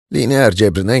Lineer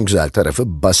cebrin en güzel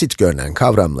tarafı, basit görünen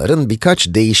kavramların birkaç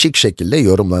değişik şekilde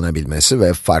yorumlanabilmesi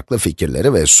ve farklı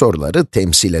fikirleri ve soruları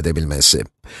temsil edebilmesi.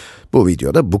 Bu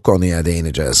videoda bu konuya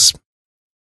değineceğiz.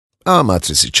 A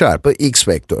matrisi çarpı x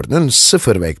vektörünün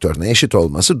 0 vektörüne eşit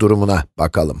olması durumuna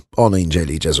bakalım. Onu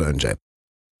inceleyeceğiz önce.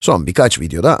 Son birkaç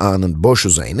videoda A'nın boş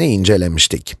uzayını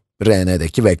incelemiştik.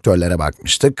 Rn'deki vektörlere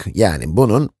bakmıştık. Yani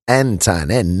bunun n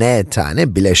tane, n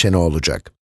tane bileşeni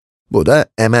olacak. Bu da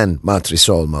Mn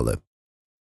matrisi olmalı.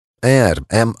 Eğer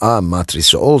Ma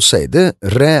matrisi olsaydı,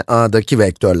 Ra'daki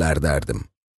vektörler derdim.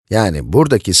 Yani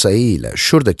buradaki sayı ile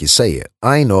şuradaki sayı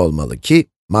aynı olmalı ki,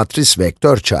 matris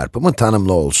vektör çarpımı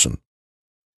tanımlı olsun.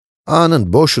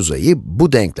 A'nın boş uzayı,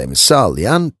 bu denklemi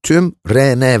sağlayan tüm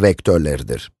Rn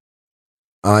vektörleridir.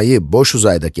 A'yı boş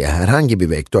uzaydaki herhangi bir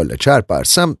vektörle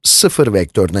çarparsam, 0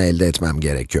 vektörünü elde etmem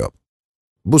gerekiyor.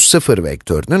 Bu 0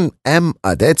 vektörünün m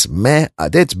adet, m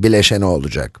adet bileşeni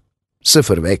olacak.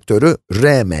 0 vektörü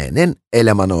Rm'nin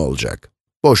elemanı olacak.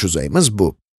 Boş uzayımız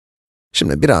bu.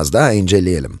 Şimdi biraz daha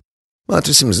inceleyelim.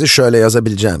 Matrisimizi şöyle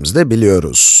yazabileceğimizi de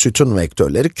biliyoruz. Sütun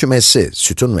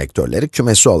vektörleri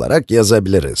kümesi olarak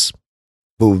yazabiliriz.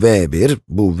 Bu v1,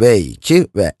 bu v2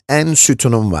 ve n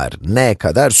sütunum var, n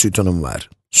kadar sütunum var.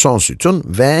 Son sütun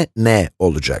v, n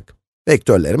olacak.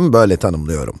 Vektörlerimi böyle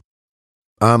tanımlıyorum.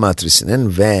 A matrisinin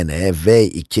vn,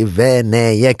 v2,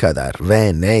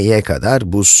 vn'ye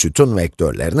kadar bu sütun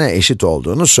vektörlerine eşit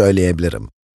olduğunu söyleyebilirim.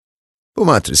 Bu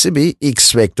matrisi bir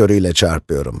x vektörüyle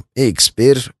çarpıyorum.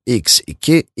 x1,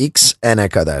 x2, xn'e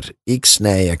kadar,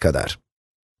 xn'ye kadar.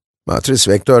 Matris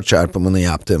vektör çarpımını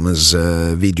yaptığımız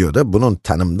videoda bunun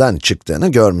tanımdan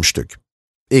çıktığını görmüştük.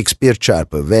 x1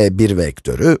 çarpı v1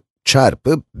 vektörü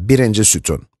çarpı birinci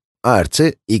sütun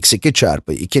artı x2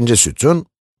 çarpı ikinci sütun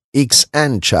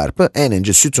xn çarpı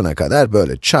n'inci sütuna kadar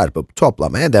böyle çarpıp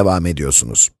toplamaya devam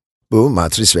ediyorsunuz. Bu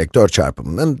matris vektör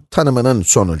çarpımının tanımının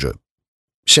sonucu.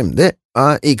 Şimdi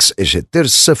ax eşittir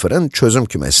 0'ın çözüm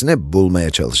kümesini bulmaya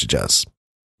çalışacağız.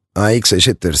 Ax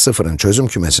eşittir 0'ın çözüm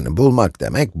kümesini bulmak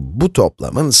demek, bu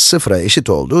toplamın 0'a eşit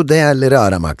olduğu değerleri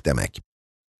aramak demek.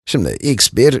 Şimdi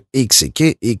x1,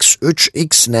 x2, x3,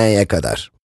 xn'ye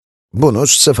kadar. Bunu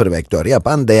 0 vektör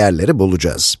yapan değerleri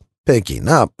bulacağız. Peki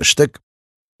ne yapmıştık?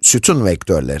 Sütun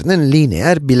vektörlerinin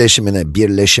lineer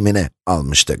birleşimine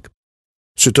almıştık.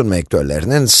 Sütun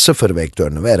vektörlerinin 0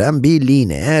 vektörünü veren bir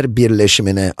lineer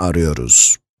birleşimini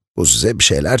arıyoruz. Bu size bir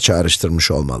şeyler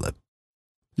çağrıştırmış olmalı.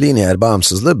 Lineer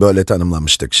bağımsızlığı böyle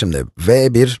tanımlamıştık. Şimdi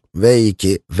v1,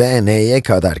 v2, vn'ye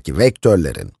kadarki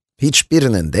vektörlerin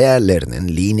hiçbirinin değerlerinin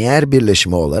lineer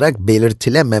birleşimi olarak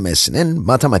belirtilememesinin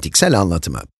matematiksel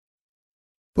anlatımı.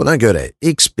 Buna göre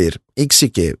x1,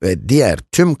 x2 ve diğer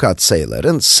tüm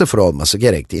katsayıların 0 olması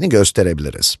gerektiğini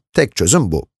gösterebiliriz. Tek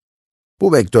çözüm bu.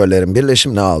 Bu vektörlerin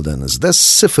birleşimini aldığınızda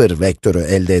 0 vektörü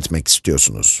elde etmek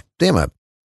istiyorsunuz, değil mi?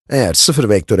 Eğer 0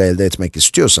 vektörü elde etmek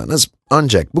istiyorsanız,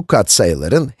 ancak bu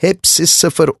katsayıların hepsi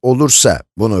 0 olursa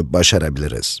bunu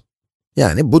başarabiliriz.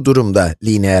 Yani bu durumda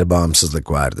lineer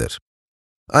bağımsızlık vardır.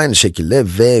 Aynı şekilde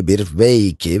v1,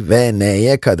 v2,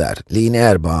 vn'ye kadar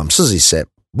lineer bağımsız ise,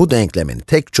 bu denklemin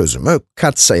tek çözümü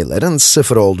katsayıların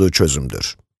 0 olduğu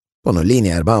çözümdür. Bunu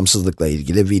lineer bağımsızlıkla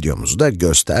ilgili videomuzda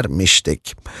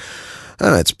göstermiştik.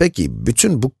 Evet, peki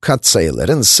bütün bu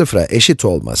katsayıların 0'a eşit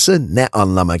olması ne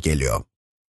anlama geliyor?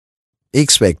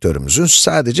 X vektörümüzün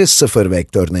sadece 0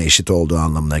 vektörüne eşit olduğu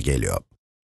anlamına geliyor.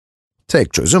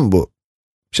 Tek çözüm bu.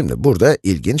 Şimdi burada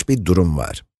ilginç bir durum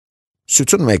var.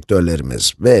 Sütun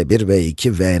vektörlerimiz v1,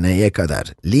 v2, vn'ye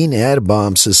kadar lineer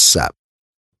bağımsızsa,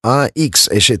 ax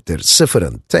eşittir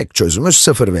 0'ın tek çözümü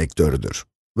 0 vektörüdür.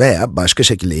 Veya başka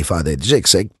şekilde ifade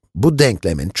edeceksek, bu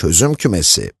denklemin çözüm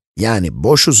kümesi, yani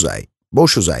boş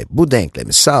uzay bu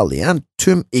denklemi sağlayan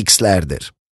tüm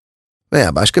x'lerdir.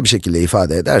 Veya başka bir şekilde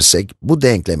ifade edersek, bu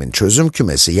denklemin çözüm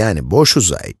kümesi, yani boş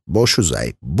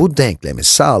uzay bu denklemi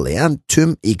sağlayan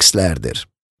tüm x'lerdir.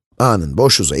 A'nın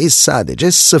boş uzayı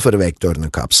sadece 0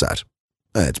 vektörünü kapsar.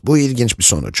 Evet, bu ilginç bir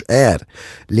sonuç. Eğer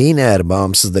lineer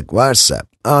bağımsızlık varsa,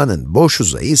 A'nın boş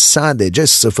uzayı sadece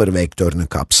 0 vektörünü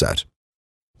kapsar.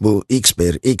 Bu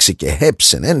x1, x2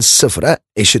 hepsinin 0'a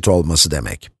eşit olması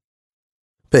demek.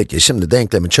 Peki, şimdi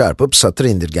denklemi çarpıp satır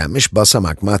indirgenmiş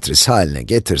basamak matris haline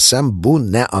getirsem,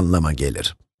 bu ne anlama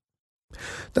gelir?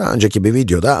 Daha önceki bir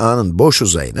videoda A'nın boş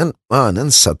uzayının, A'nın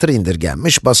satır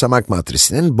indirgenmiş basamak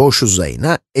matrisinin boş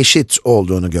uzayına eşit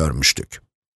olduğunu görmüştük.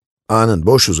 A'nın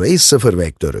boş uzayı 0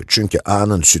 vektörü, çünkü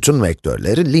A'nın sütun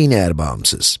vektörleri lineer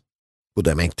bağımsız. Bu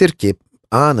demektir ki,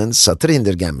 A'nın satır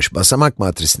indirgenmiş basamak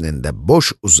matrisinin de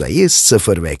boş uzayı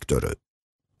 0 vektörü.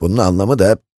 Bunun anlamı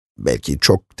da, belki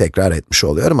çok tekrar etmiş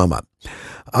oluyorum ama,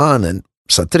 A'nın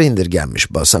satır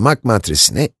indirgenmiş basamak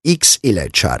matrisini x ile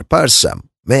çarparsam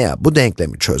veya bu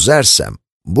denklemi çözersem,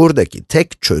 buradaki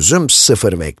tek çözüm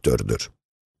 0 vektörüdür.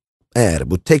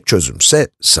 Eğer bu tek çözümse,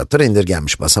 satır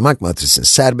indirgenmiş basamak matrisinin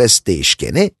serbest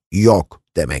değişkeni yok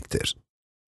demektir.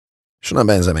 Şuna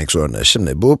benzemek zorunda.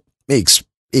 Şimdi bu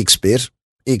x1,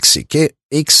 x2,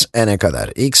 x n'e kadar,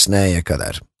 x n'ye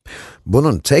kadar.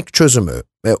 Bunun tek çözümü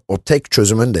ve o tek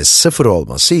çözümün de 0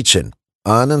 olması için,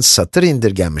 a'nın satır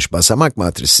indirgenmiş basamak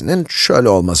matrisinin şöyle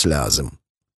olması lazım.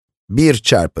 1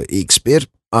 çarpı x1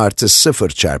 artı 0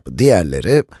 çarpı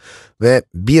diğerleri ve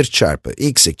 1 çarpı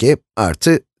x2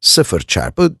 artı 0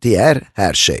 çarpı diğer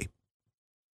her şey.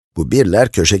 Bu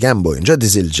birler köşegen boyunca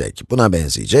dizilecek, buna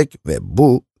benzeyecek ve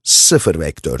bu 0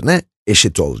 vektörüne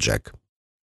eşit olacak.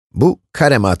 Bu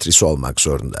kare matrisi olmak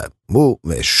zorunda. Bu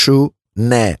ve şu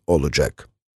ne olacak?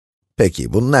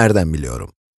 Peki, bunu nereden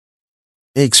biliyorum?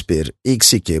 x1,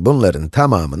 x2 bunların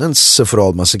tamamının 0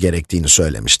 olması gerektiğini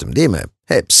söylemiştim, değil mi?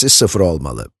 Hepsi 0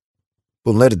 olmalı.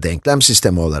 Bunları denklem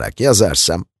sistemi olarak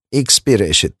yazarsam, x1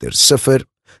 eşittir 0,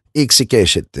 x2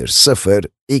 eşittir 0,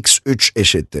 x3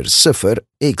 eşittir 0,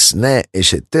 x n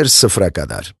eşittir 0'a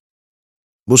kadar.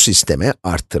 Bu sistemi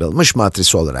arttırılmış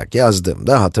matris olarak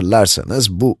yazdığımda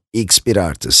hatırlarsanız bu x1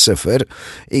 artı 0,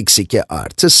 x2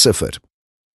 artı 0.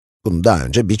 Bunu daha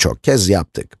önce birçok kez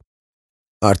yaptık.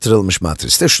 Artırılmış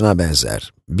matris de şuna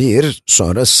benzer. 1,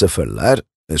 sonra sıfırlar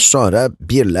ve sonra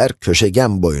birler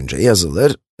köşegen boyunca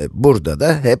yazılır ve burada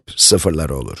da hep sıfırlar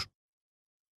olur.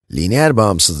 Lineer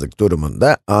bağımsızlık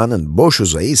durumunda a'nın boş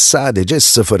uzayı sadece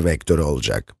 0 vektörü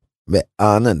olacak. Ve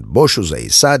a'nın boş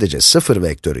uzayı sadece 0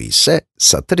 vektörü ise,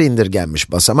 satır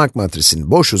indirgenmiş basamak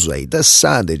matrisinin boş uzayı da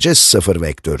sadece 0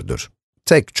 vektörüdür.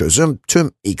 Tek çözüm,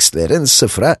 tüm x'lerin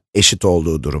 0'a eşit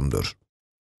olduğu durumdur.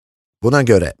 Buna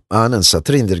göre, a'nın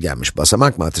satır indirgenmiş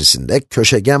basamak matrisinde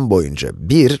köşegen boyunca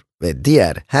 1 ve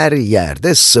diğer her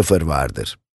yerde 0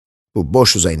 vardır. Bu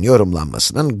boş uzayın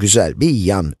yorumlanmasının güzel bir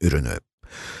yan ürünü.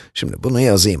 Şimdi bunu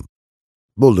yazayım.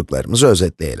 Bulduklarımızı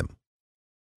özetleyelim.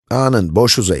 a'nın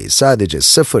boş uzayı sadece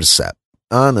 0 ise,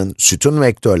 a'nın sütun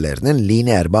vektörlerinin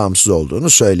lineer bağımsız olduğunu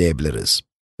söyleyebiliriz.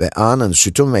 Ve a'nın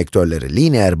sütun vektörleri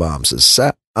lineer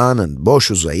bağımsızsa, a'nın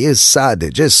boş uzayı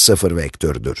sadece 0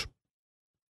 vektörüdür.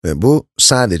 Ve bu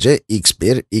sadece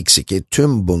x1, x2,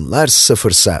 tüm bunlar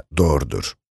 0 ise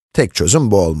doğrudur. Tek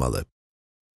çözüm bu olmalı.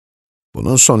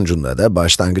 Bunun sonucunda da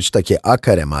başlangıçtaki a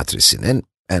kare matrisinin,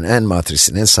 n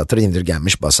matrisinin satır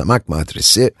indirgenmiş basamak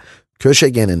matrisi,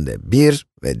 köşegeninde 1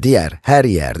 ve diğer her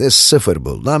yerde 0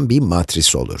 bulunan bir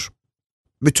matris olur.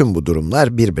 Bütün bu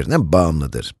durumlar birbirine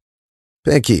bağımlıdır.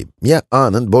 Peki, ya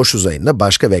a'nın boş uzayında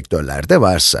başka vektörler de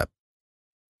varsa?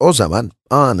 O zaman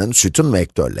a'nın sütun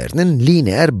vektörlerinin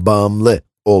lineer bağımlı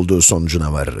olduğu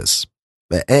sonucuna varırız.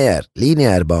 Ve eğer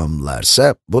lineer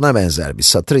bağımlılarsa, buna benzer bir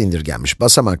satır indirgenmiş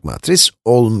basamak matris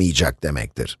olmayacak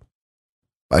demektir.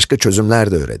 Başka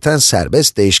çözümler de üreten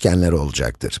serbest değişkenler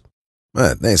olacaktır.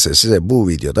 Evet, neyse size bu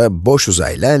videoda boş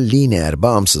uzayla lineer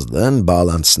bağımsızlığın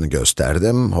bağlantısını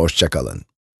gösterdim. Hoşça kalın.